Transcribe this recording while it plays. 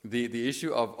the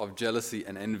issue of jealousy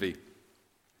and envy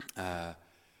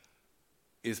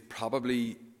is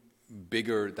probably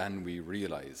bigger than we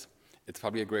realize. It's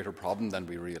probably a greater problem than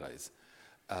we realize.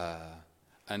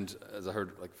 And as I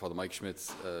heard, like Father Mike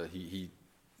Schmitz, he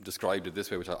described it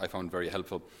this way, which I found very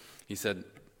helpful. He said,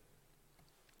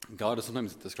 God is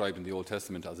sometimes described in the Old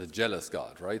Testament as a jealous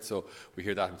God, right? So we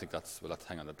hear that and think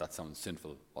hang on, that sounds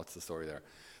sinful. What's the story there?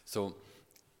 So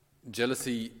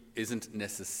jealousy isn't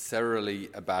necessarily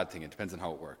a bad thing. It depends on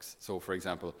how it works. So, for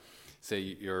example, say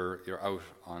you're out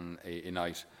on a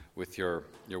night with your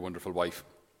wonderful wife,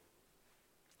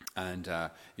 and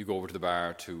you go over to the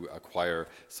bar to acquire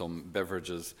some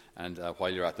beverages, and while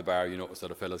you're at the bar, you notice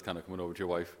that a fella's kind of coming over to your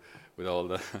wife with all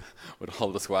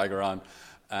the swagger on,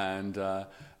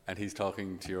 and he's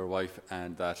talking to your wife,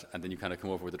 and then you kind of come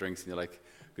over with the drinks, and you're like,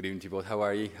 "Good evening to you both. How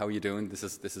are you? How are you doing? This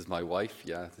is my wife.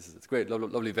 Yeah, it's great.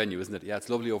 Lovely venue, isn't it? Yeah, it's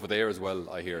lovely over there as well.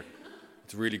 I hear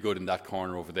it's really good in that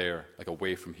corner over there, like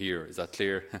away from here. Is that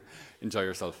clear? Enjoy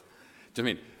yourself." Do you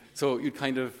know what I mean? So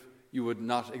you would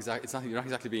not exactly. You're not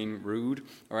exactly being rude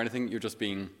or anything. You're just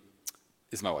being,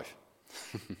 "This is my wife."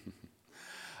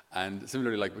 And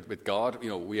similarly, like with God,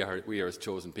 we are His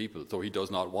chosen people. So He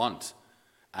does not want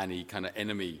any kind of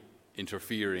enemy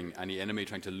interfering, any enemy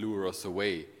trying to lure us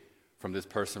away from this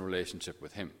personal relationship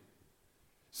with Him.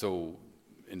 So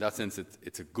in that sense,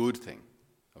 it's a good thing.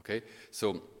 Okay?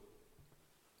 So,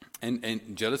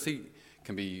 and jealousy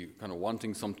can be kind of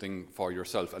wanting something for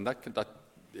yourself, and that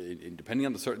depending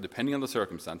on the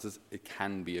circumstances, it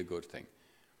can be a good thing.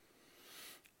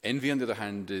 Envy, on the other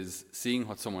hand, is seeing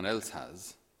what someone else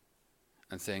has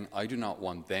and saying, "I do not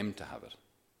want them to have it.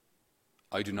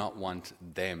 I do not want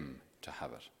them to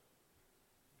have it."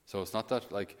 So it's not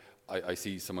that like I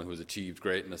see someone who has achieved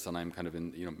greatness and I'm kind of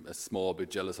a small bit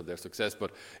jealous of their success,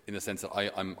 but in the sense that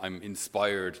I'm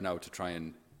inspired now to try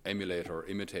and emulate or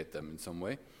imitate them in some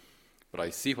way. But I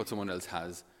see what someone else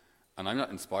has, and I'm not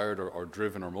inspired or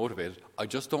driven or motivated. I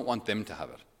just don't want them to have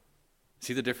it.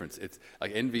 See the difference? It's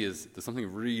like envy there's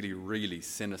something really, really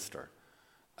sinister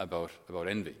about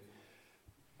envy.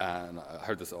 And I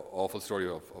heard this awful story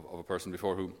of a person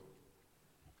before who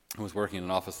was working in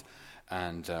an office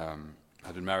and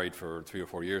had been married for 3 or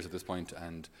 4 years at this point,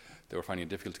 and they were finding it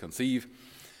difficult to conceive.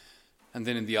 And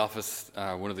then in the office,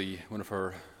 one of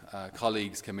her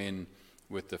colleagues came in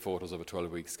with the photos of a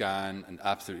 12-week scan and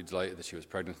absolutely delighted that she was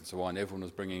pregnant and so on. Everyone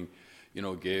was bringing,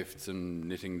 gifts and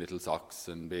knitting little socks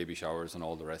and baby showers and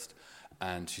all the rest.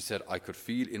 And she said, "I could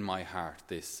feel in my heart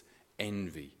this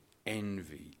envy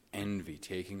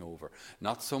taking over.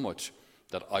 Not so much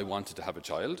that I wanted to have a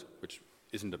child, which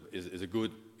is a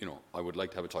good, I would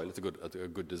like to have a child. It's a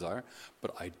good desire,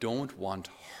 but I don't want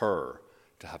her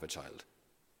to have a child."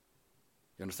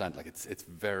 You understand? Like it's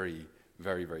very,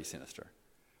 very, very sinister.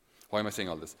 Why am I saying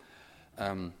all this?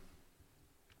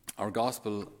 Our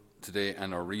gospel today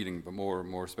and our reading, but more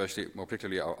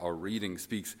particularly our reading,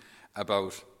 speaks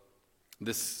about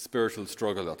this spiritual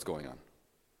struggle that's going on.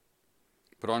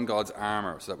 Put on God's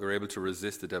armour so that we're able to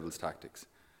resist the devil's tactics.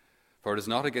 For it is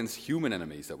not against human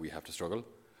enemies that we have to struggle,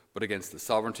 but against the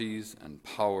sovereignties and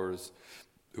powers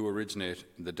who originate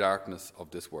in the darkness of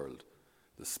this world,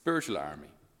 the spiritual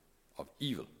army of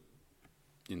evil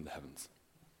in the heavens.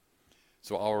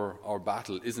 So our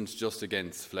battle isn't just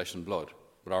against flesh and blood,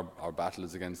 but our battle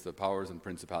is against the powers and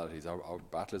principalities. Our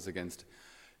battle is against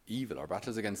evil. Our battle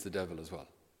is against the devil as well.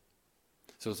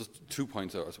 So there's just 2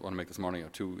 points I want to make this morning, or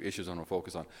 2 issues I want to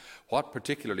focus on. What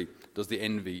particularly does the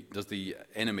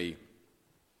enemy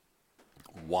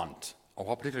want? Or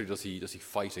what particularly does he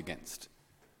fight against?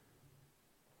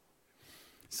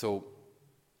 So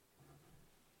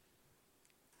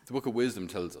the Book of Wisdom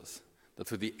tells us that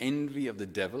through the envy of the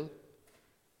devil,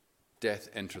 death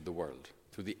entered the world.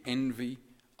 Through the envy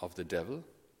of the devil,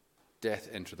 death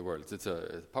entered the world. It's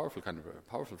a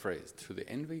powerful phrase. Through the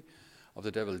envy of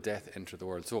the devil, death entered the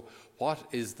world. So what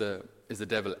is the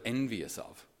devil envious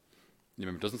of?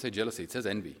 Remember, it doesn't say jealousy, it says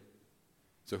envy.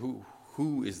 So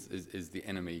who is the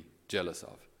enemy jealous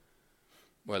of?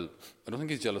 Well, I don't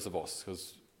think he's jealous of us,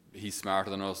 because he's smarter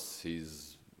than us,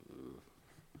 he's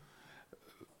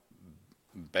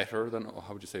better than,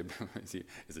 how would you say,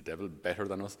 is the devil better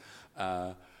than us?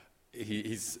 He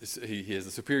has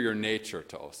a superior nature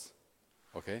to us,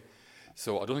 okay?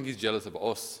 So I don't think he's jealous of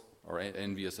us or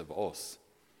envious of us.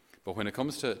 But when it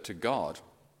comes to God,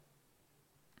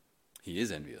 he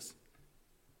is envious.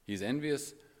 He's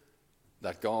envious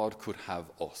that God could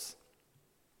have us.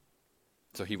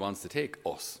 So he wants to take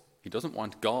us. He doesn't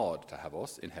want God to have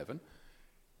us in heaven.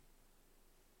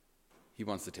 He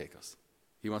wants to take us.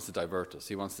 He wants to divert us.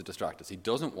 He wants to distract us. He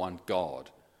doesn't want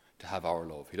God to have our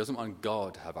love. He doesn't want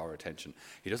God to have our attention.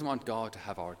 He doesn't want God to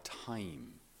have our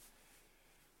time.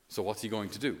 So what's he going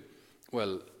to do?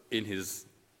 Well, in his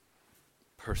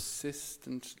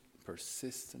persistent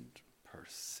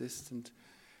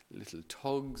little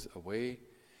tugs away,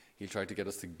 he'll try to get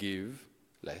us to give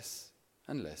less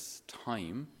and less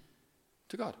time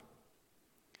to God,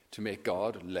 to make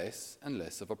God less and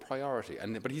less of a priority.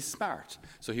 But he's smart,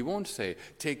 so he won't say,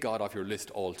 take God off your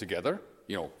list altogether.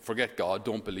 Forget God,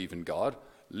 don't believe in God,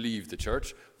 leave the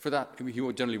church. For that, he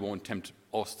generally won't tempt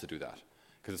us to do that,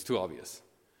 because it's too obvious.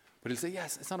 But he'll say,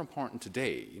 yes, it's not important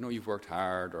today. You've worked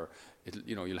hard, or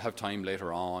you'll have time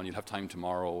later on, you'll have time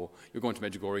tomorrow, you're going to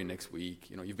Medjugorje next week,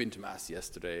 you've been to Mass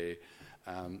yesterday.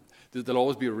 There'll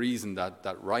always be a reason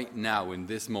that right now, in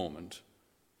this moment,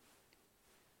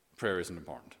 prayer isn't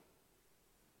important.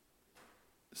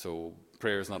 So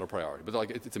prayer is not a priority.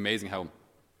 But it's amazing how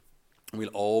we'll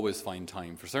always find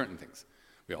time for certain things.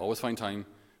 We always find time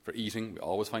for eating, we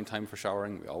always find time for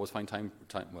showering, we always find time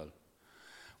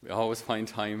we always find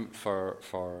time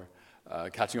for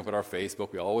catching up with our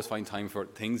Facebook. We always find time for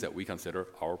things that we consider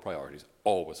our priorities.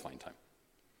 Always find time.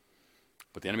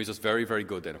 But the enemy's just very, very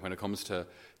good then when it comes to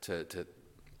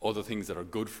other things that are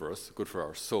good for us, good for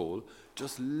our soul,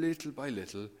 just little by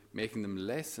little, making them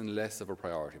less and less of a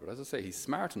priority. But as I say, he's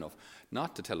smart enough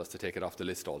not to tell us to take it off the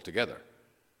list altogether.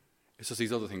 It's just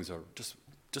these other things are just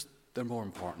they're more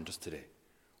important just today.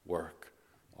 Work,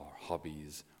 or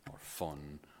hobbies, or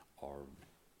fun, or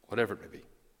whatever it may be,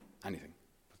 anything.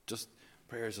 But just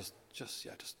prayer is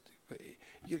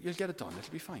you'll get it done.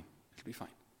 It'll be fine.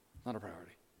 Not a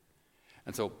priority.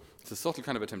 And so it's a subtle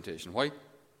kind of a temptation. Why?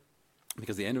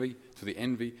 Because the envy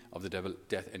of the devil,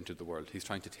 death entered the world. He's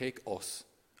trying to take us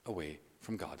away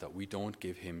from God, that we don't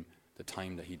give him the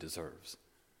time that he deserves.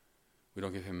 We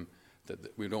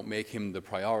don't make him the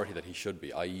priority that he should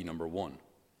be, i.e. number one.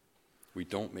 We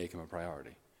don't make him a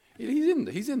priority.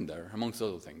 He's in there, amongst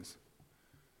other things.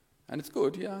 And it's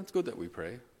good, it's good that we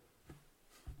pray.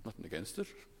 Nothing against it.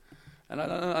 And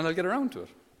I'll get around to it.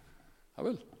 I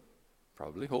will.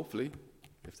 Probably, hopefully,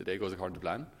 if the day goes according to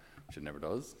plan, which it never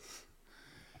does.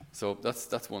 So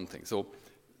that's one thing. So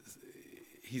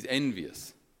he's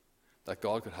envious that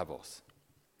God could have us.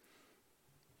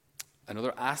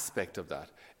 Another aspect of that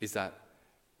is that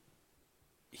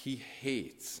he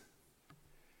hates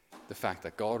the fact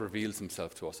that God reveals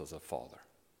himself to us as a father.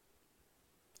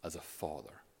 As a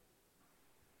father.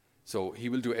 So he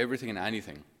will do everything and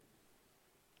anything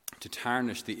to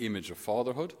tarnish the image of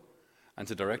fatherhood and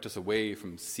to direct us away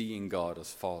from seeing God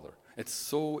as Father. It's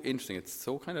so interesting. It's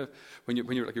so kind of, when you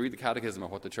read the catechism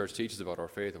of what the church teaches about our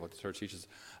faith, or what the church teaches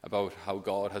about how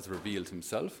God has revealed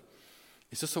himself,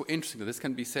 it's just so interesting that this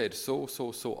can be said so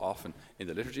often in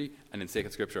the liturgy and in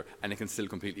sacred scripture, and it can still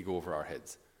completely go over our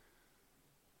heads.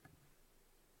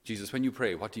 Jesus, when you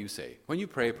pray, what do you say? When you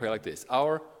pray like this,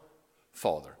 our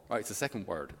Father. Right? It's the second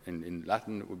word. In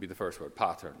Latin, it would be the first word,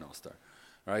 pater noster.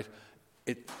 Right?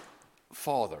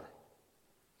 Father.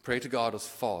 Pray to God as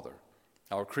Father.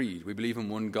 Our creed, we believe in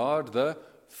one God, the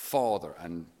Father,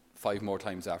 and 5 more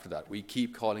times after that. We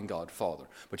keep calling God Father.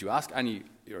 But you ask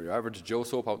your average Joe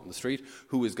Soap out in the street,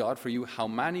 who is God for you? How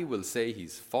many will say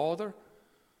he's Father?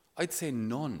 I'd say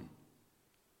none.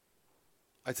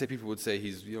 I'd say people would say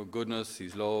he's goodness,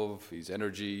 he's love, he's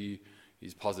energy,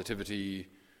 he's positivity,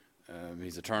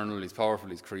 he's eternal, he's powerful,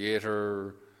 he's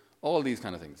creator, all these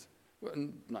kind of things.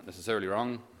 Not necessarily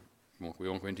wrong. We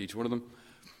won't go into each one of them.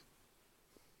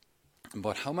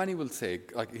 But how many will say,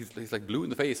 he's like blue in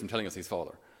the face and telling us he's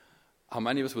Father? How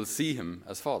many of us will see him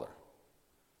as Father?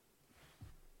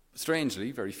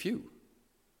 Strangely, very few.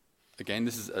 Again,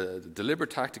 this is a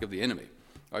deliberate tactic of the enemy.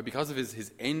 Right? Because of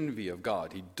his envy of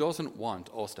God, he doesn't want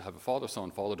us to have a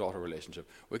father-son, father-daughter relationship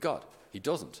with God. He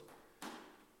doesn't.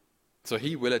 So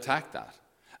he will attack that.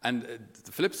 And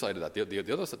the flip side of that,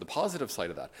 the other side, the positive side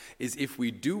of that, is if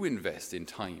we do invest in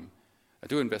time,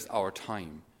 invest our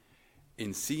time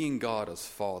in seeing God as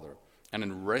Father, and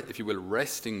if you will,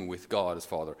 resting with God as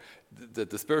Father,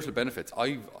 the spiritual benefits,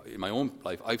 in my own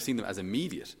life, I've seen them as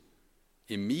immediate.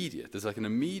 There's like an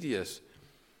immediate,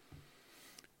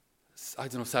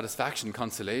 satisfaction,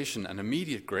 consolation, and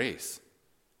immediate grace.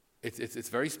 It's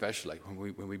very special. Like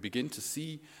when we begin to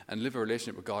see and live a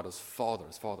relationship with God as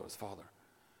Father,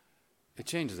 it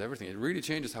changes everything. It really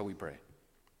changes how we pray.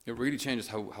 It really changes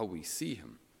how we see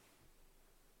him.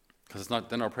 Because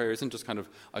then our prayer isn't just kind of,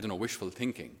 wishful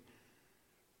thinking,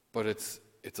 but it's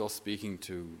us speaking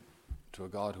to a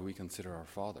God who we consider our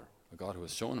Father, a God who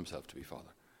has shown himself to be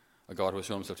Father, a God who has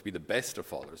shown himself to be the best of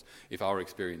fathers if our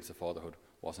experience of fatherhood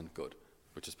wasn't good,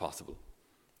 which is possible.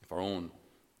 If our own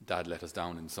dad let us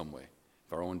down in some way,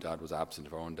 if our own dad was absent,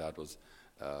 if our own dad was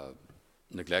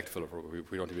neglectful,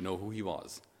 if we don't even know who he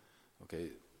was. Okay,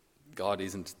 God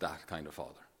isn't that kind of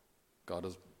father. God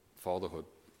has fatherhood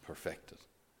perfected.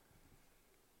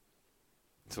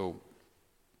 So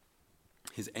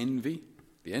his envy,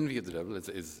 the envy of the devil,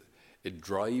 is it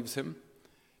drives him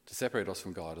to separate us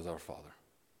from God as our Father.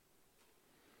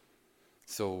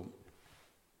 So,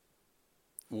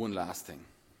 one last thing.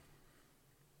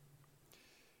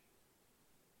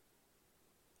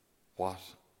 What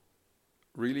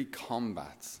really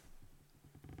combats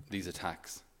these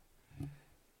attacks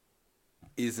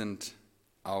isn't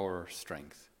our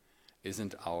strength,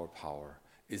 isn't our power,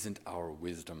 isn't our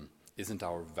wisdom, isn't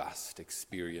our vast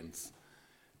experience.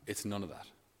 It's none of that.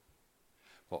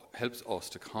 What helps us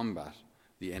to combat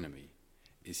the enemy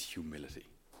is humility.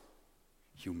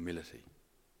 Humility.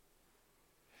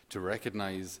 To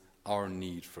recognize our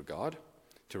need for God,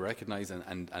 to recognize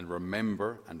and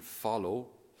remember and follow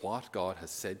what God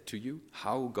has said to you,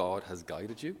 how God has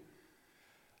guided you,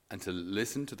 and to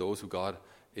listen to those who God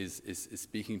is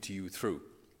speaking to you through.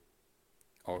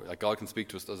 Or like God can speak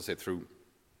to us, as I said, through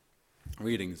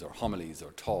readings or homilies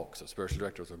or talks or spiritual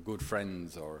directors or good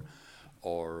friends, or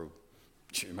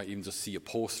you might even just see a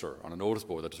poster on a notice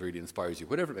board that just really inspires you,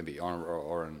 whatever it may be,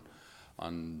 or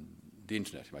on the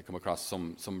internet. You might come across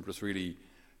some just really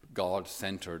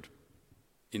God-centered,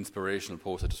 inspirational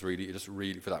post that just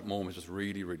really, for that moment, just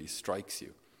really, really strikes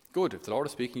you. Good. If the Lord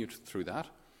is speaking you through that,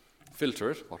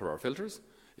 filter it. What are our filters?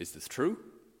 Is this true?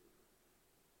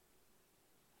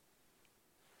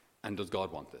 And does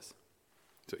God want this?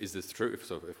 So is this true?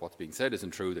 If what's being said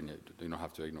isn't true, then you don't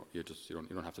have to ignore. You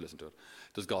don't have to listen to it.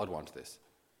 Does God want this?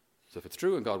 So if it's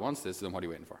true and God wants this, then what are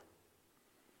you waiting for?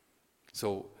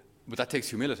 So, but that takes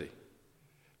humility,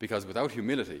 because without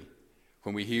humility,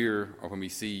 when we hear or when we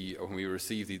see or when we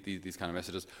receive these kind of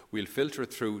messages, we'll filter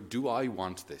it through: do I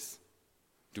want this?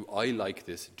 Do I like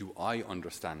this? Do I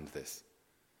understand this?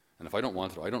 And if I don't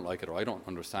want it, or I don't like it, or I don't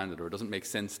understand it, or it doesn't make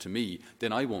sense to me,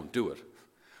 then I won't do it.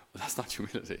 Well, that's not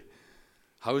humility.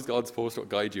 How is God supposed to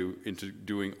guide you into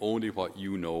doing only what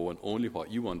you know and only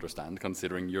what you understand,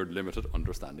 considering your limited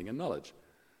understanding and knowledge?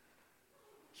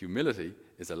 Humility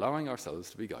is allowing ourselves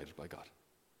to be guided by God.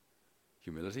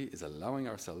 Humility is allowing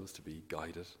ourselves to be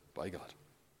guided by God.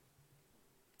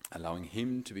 Allowing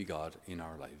Him to be God in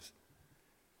our lives.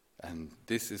 And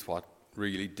this is what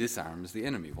really disarms the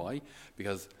enemy. Why?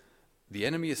 Because the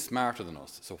enemy is smarter than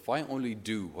us. So if I only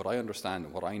do what I understand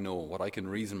and what I know, what I can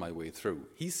reason my way through,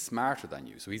 he's smarter than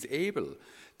you. So he's able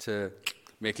to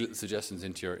make little suggestions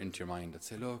into your mind that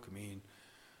say, look, I mean,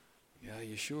 yeah,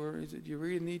 you sure? Do you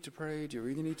really need to pray? Do you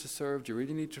really need to serve? Do you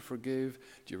really need to forgive?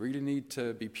 Do you really need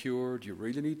to be pure? Do you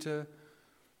really need to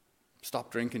stop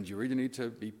drinking? Do you really need to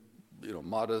be,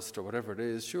 modest or whatever it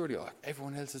is? Surely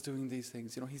everyone else is doing these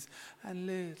things. And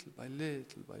little by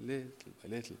little by little by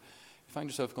little, you find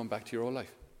yourself going back to your old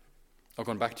life, or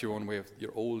going back to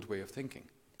your old way of thinking,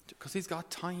 because he's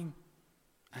got time,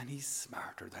 and he's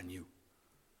smarter than you.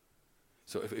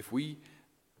 So if we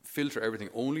filter everything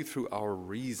only through our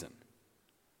reason,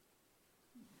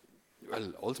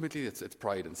 well, ultimately it's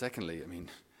pride, and secondly,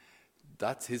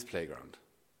 that's his playground.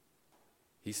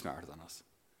 He's smarter than us.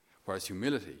 Whereas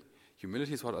humility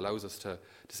is what allows us to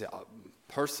say,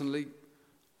 personally,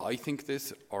 I think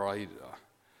this, or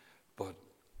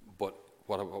but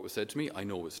what was said to me, I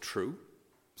know is true.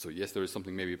 So yes, there is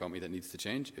something maybe about me that needs to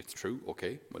change. It's true,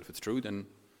 okay. Well, if it's true, then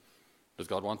does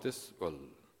God want this? Well,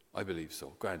 I believe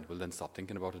so. Grand. Well, then stop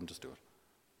thinking about it and just do it.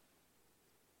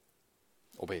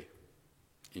 Obey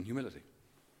in humility.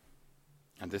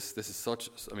 And this is such,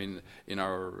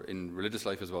 in religious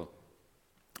life as well,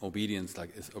 obedience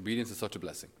is such a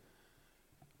blessing,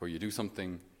 where you do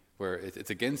something where it's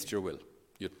against your will.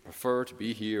 You prefer to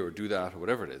be here or do that or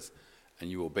whatever it is, and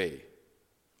you obey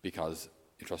because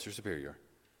you trust your superior,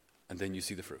 and then you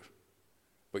see the fruit.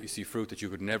 But you see fruit that you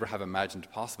could never have imagined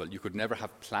possible. You could never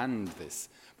have planned this,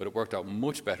 but it worked out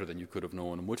much better than you could have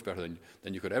known, and much better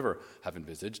than you could ever have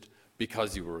envisaged,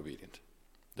 because you were obedient.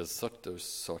 There's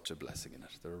such a blessing in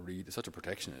it. There's such a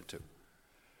protection in it too.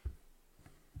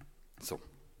 So,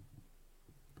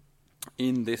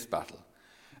 in this battle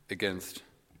against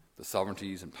the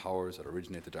sovereignties and powers that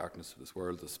originate the darkness of this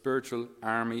world, the spiritual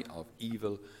army of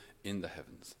evil in the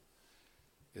heavens,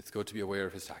 it's good to be aware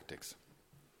of his tactics.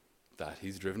 That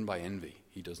he's driven by envy.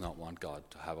 He does not want God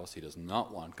to have us. He does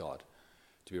not want God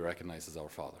to be recognized as our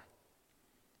Father.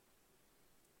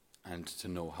 And to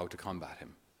know how to combat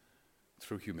him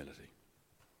through humility.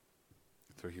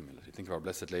 Through humility. Think of our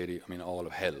Blessed Lady. All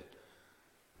of hell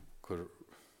could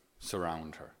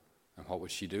surround her. And what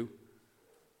would she do?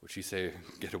 Would she say,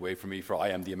 "Get away from me, for I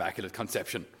am the Immaculate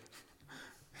Conception"?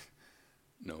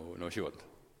 No, she wouldn't.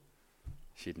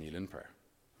 She'd kneel in prayer.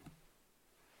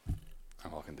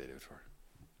 And what can they do to her?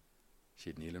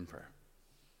 She'd kneel in prayer.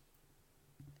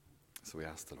 So we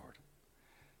ask the Lord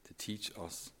to teach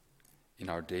us in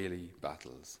our daily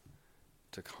battles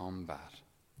to combat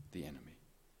the enemy,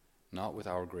 not with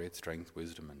our great strength,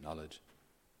 wisdom, and knowledge,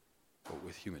 but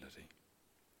with humility.